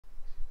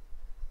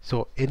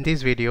So in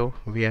this video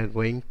we are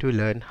going to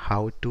learn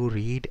how to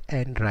read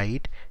and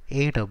write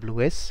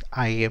AWS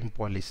IAM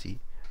policy.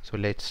 So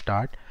let's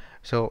start.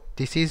 So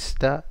this is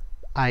the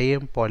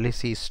IAM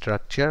policy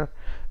structure,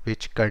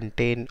 which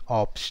contain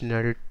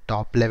optional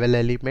top level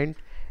element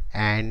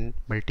and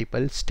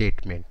multiple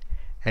statement,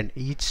 and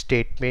each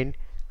statement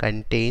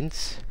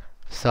contains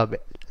sub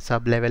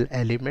level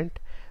element.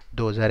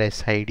 Those are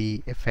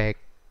SID,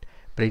 effect,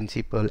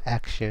 principal,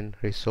 action,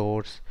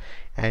 resource,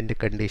 and the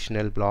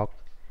conditional block.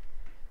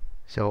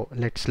 So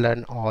let's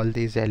learn all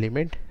these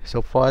elements.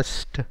 So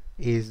first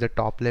is the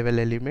top level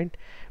element,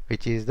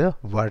 which is the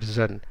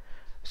version.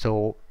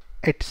 So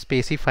it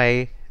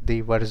specify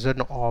the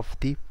version of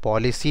the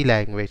policy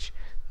language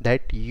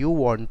that you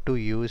want to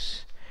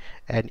use,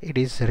 and it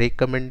is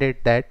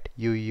recommended that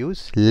you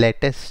use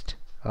latest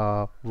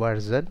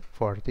version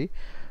for the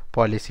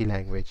policy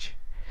language.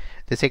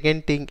 The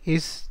second thing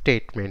is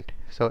statement.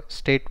 So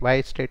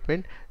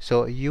statement,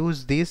 so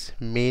use this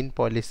main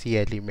policy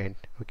element,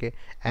 okay,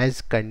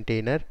 as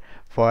container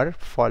for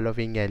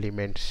following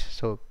elements.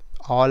 So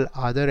all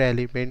other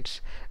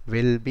elements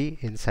will be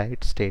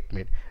inside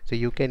statement. So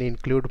you can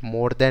include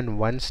more than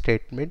one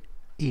statement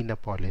in a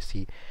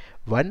policy,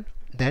 one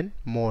then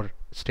more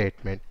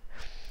statement,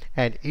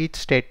 and each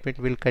statement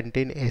will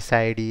contain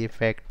SID,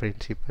 effect,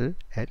 principle,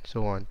 and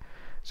so on.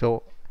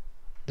 So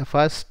the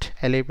first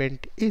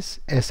element is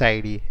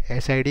SID.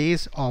 SID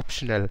is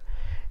optional.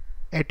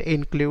 It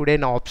include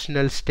an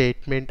optional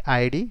statement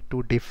ID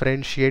to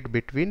differentiate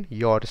between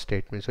your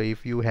statement. So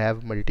if you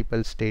have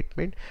multiple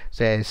statement,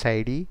 so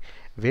SID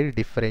will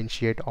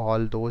differentiate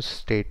all those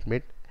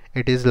statement.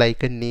 It is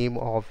like a name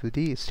of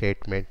the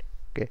statement.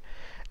 Okay.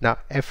 Now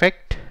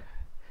effect,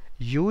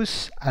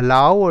 use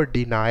allow or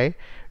deny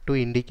to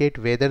indicate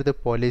whether the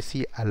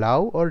policy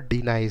allow or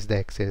denies the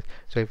access.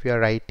 So if you are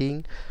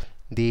writing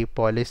the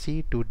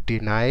policy to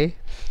deny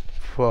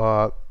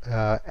for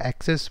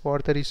access for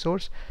the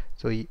resource,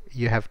 so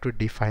you have to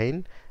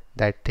define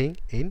that thing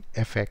in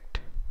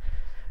effect.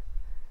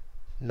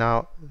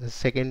 Now the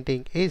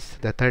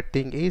third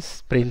thing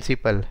is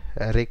principle,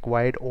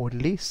 required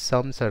only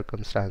some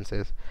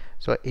circumstances.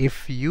 So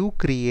if you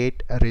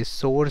create a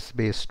resource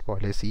based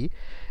policy,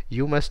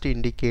 you must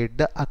indicate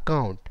the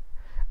account,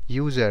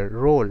 user,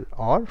 role,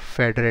 or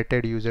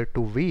federated user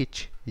to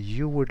which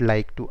you would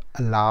like to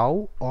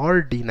allow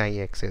or deny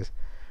access.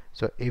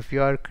 So if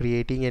you are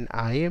creating an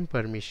IAM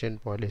permission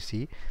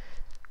policy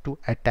to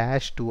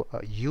attach to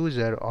a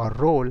user or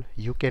role,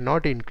 you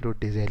cannot include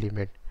this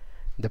element.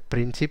 The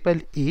principle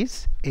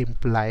is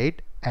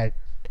implied at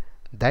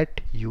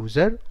that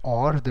user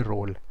or the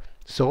role.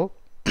 So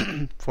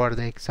for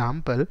the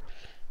example,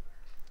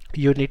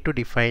 you need to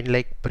define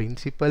like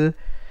principle,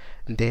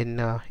 then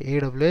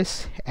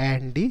AWS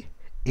and the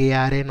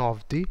ARN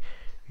of the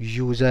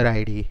user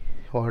ID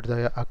or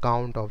the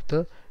account of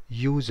the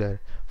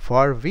user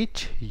for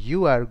which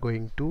you are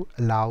going to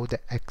allow the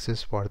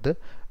access for the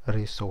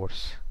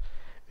resource.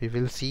 We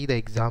will see the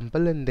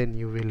example and then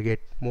you will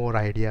get more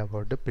idea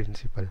about the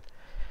principle.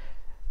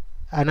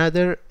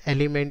 Another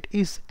element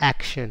is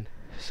action.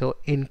 So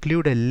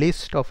include a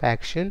list of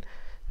action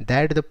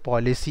that the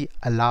policy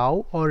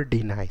allow or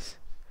denies.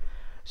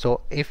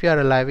 So if you are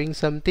allowing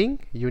something,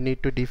 you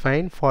need to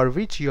define for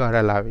which you are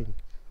allowing,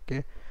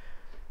 okay.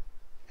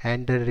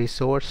 And the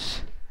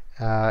resource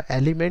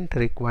element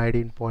required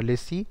in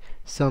policy,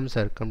 some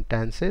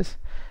circumstances,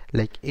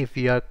 like if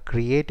you are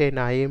create an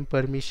IAM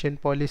permission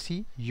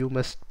policy, you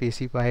must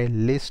specify a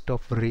list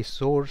of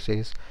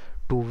resources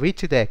to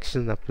which the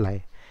action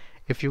apply.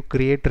 If you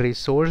create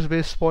resource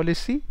based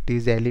policy,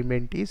 this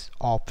element is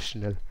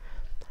optional.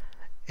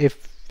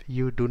 If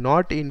you do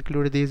not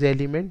include this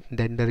element,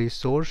 then the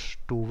resource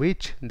to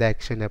which the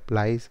action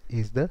applies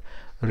is the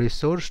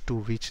resource to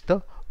which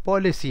the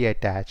policy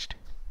attached.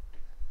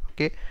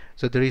 Okay,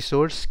 so the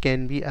resource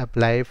can be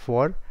applied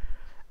for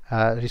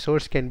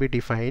resource can be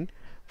defined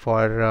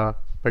for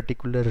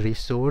particular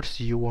resource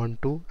you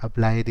want to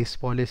apply this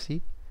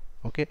policy.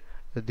 Okay,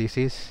 so this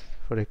is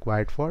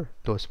required for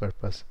those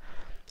purpose.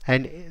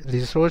 And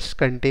resource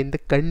contain the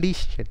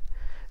condition.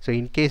 So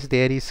in case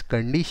there is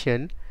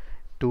condition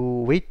to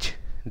which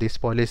this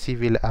policy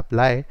will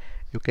apply,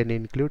 you can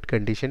include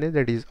condition, and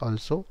that is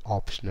also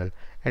optional,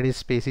 and it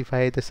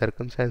specify the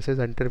circumstances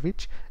under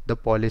which the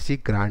policy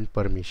grant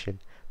permission.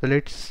 So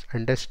let's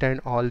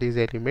understand all these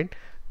elements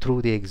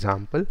through the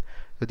example.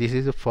 So this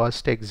is the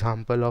first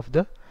example of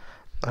the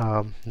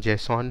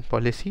JSON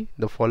policy.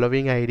 The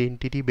following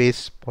identity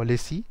based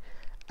policy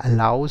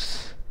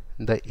allows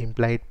the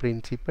implied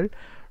principle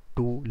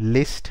to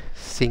list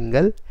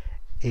single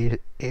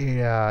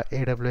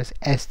AWS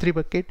S3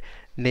 bucket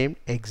named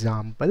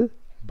example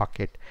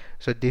bucket.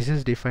 So this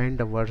is defined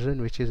the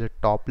version which is a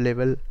top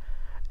level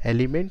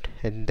element,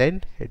 and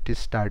then it is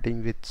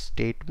starting with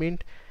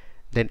statement.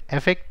 Then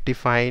effect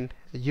define,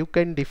 you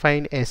can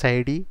define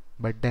SID,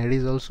 but that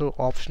is also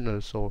optional.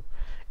 So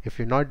if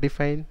you not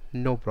define,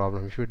 no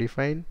problem. If you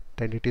define,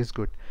 then it is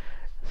good.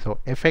 So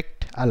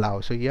effect allow,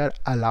 so you are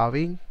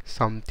allowing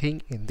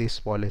something in this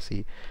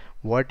policy.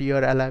 what you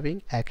are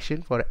allowing?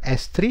 Action for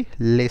S3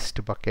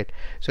 list bucket.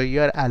 So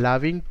you are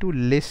allowing to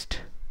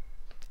list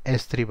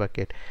S3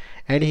 bucket,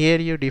 and here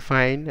you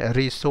define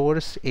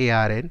resource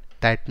ARN.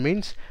 That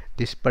means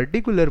this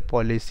particular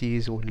policy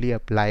is only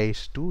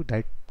applies to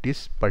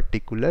this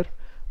particular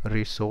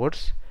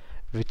resource,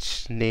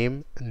 which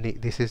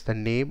this is the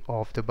name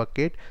of the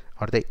bucket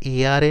or the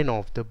ARN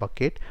of the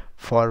bucket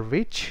for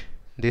which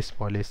this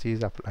policy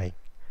is applying.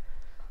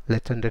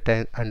 Let's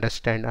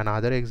understand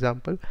another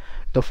example.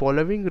 The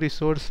following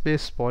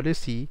resource-based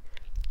policy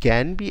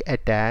can be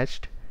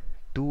attached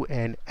to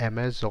an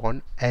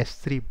Amazon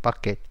S3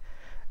 bucket.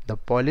 The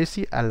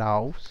policy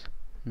allows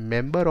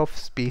member of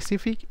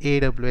specific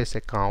AWS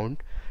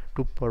account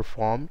to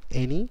perform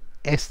any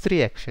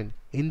S3 action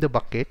in the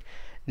bucket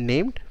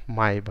named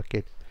my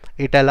bucket.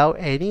 It allows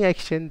any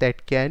action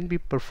that can be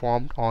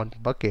performed on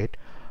bucket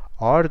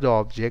or the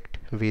object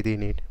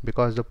within it,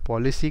 because the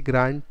policy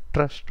grant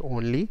trust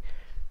only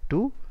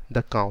to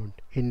the count.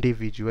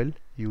 Individual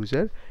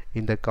user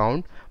in the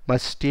count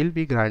must still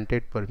be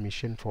granted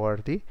permission for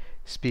the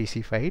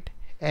specified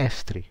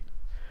S3.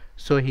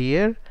 So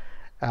here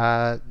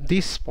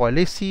this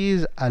policy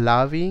is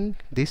allowing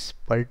this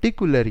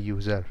particular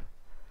user,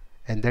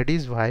 and that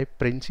is why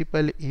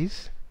principal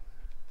is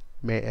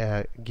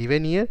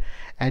given here,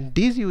 and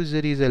this user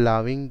is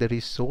allowing the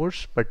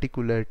resource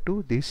particular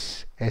to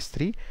this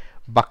S3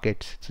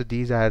 buckets. So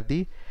these are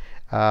the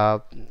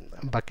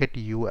bucket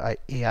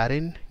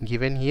ARN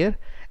given here,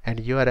 and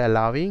you are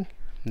allowing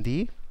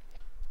the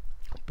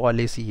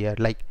policy here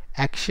like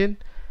action.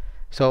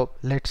 So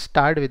let's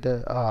start with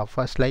the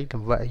first line.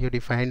 You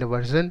define the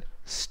version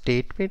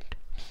statement,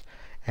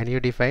 and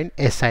you define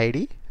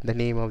SID, the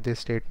name of this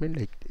statement,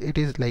 like it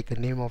is like a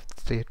name of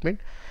the statement.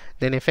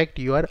 Then effect,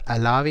 you are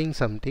allowing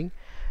something.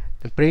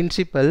 The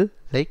principal,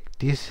 like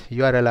this,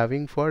 you are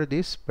allowing for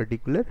this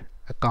particular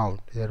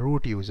account. The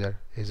root user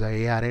is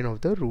a ARN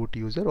of the root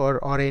user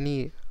or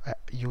any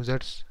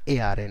user's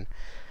ARN.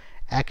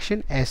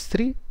 Action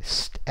S3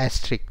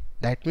 asterisk,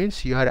 that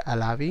means you are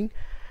allowing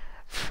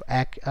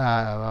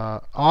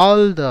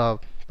all the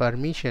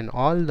permission,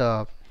 all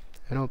the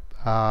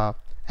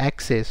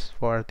access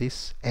for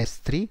this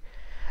S3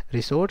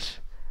 resource,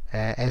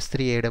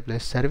 S3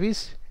 AWS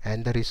service,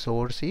 and the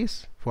resource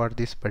is for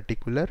this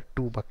particular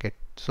 2 bucket.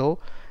 So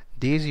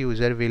this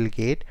user will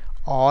get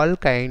all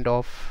kind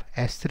of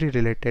S3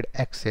 related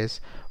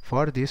access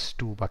for this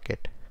 2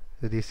 bucket.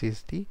 So this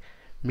is the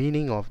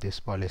meaning of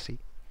this policy.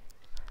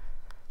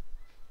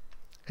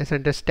 Let's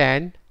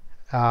understand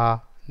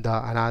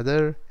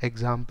another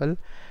example,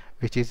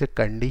 which is a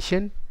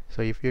condition.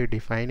 So if you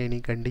define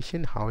any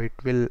condition, how it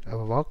will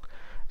work.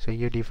 So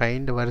you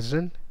define the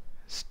version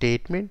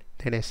statement,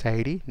 then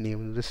SID,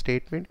 name of the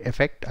statement,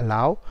 effect,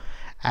 allow,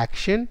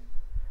 action,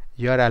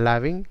 you are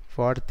allowing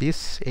for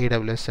this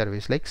AWS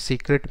service like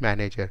secret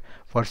manager.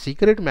 For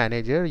secret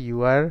manager,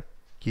 you are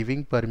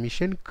giving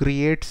permission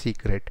create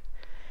secret,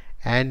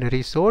 and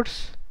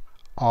resource,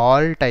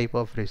 all type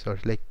of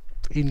resource, like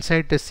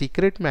inside the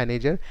secret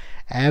manager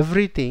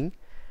everything,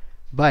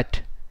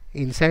 but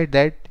inside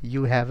that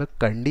you have a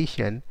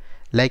condition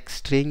like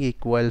string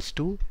equals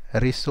to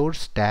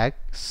resource tag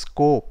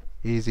scope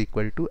is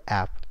equal to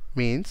app.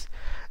 Means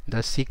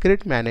the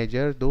secret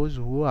manager, those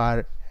who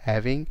are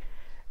having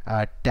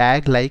a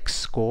tag like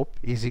scope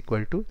is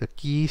equal to, the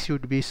key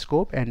should be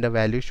scope and the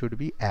value should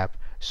be app.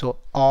 So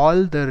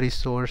all the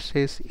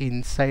resources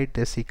inside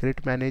the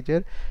secret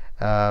manager,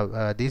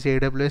 this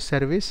AWS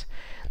service,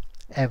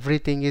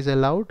 everything is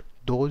allowed.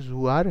 Those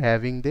who are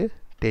having the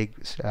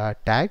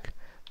tag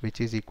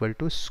which is equal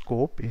to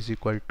scope is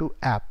equal to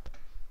app,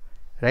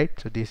 right?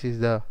 So this is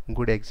the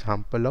good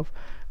example of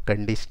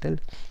conditional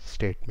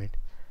statement.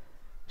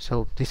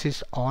 So this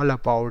is all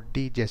about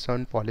the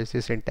JSON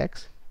policy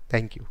syntax.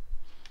 Thank you.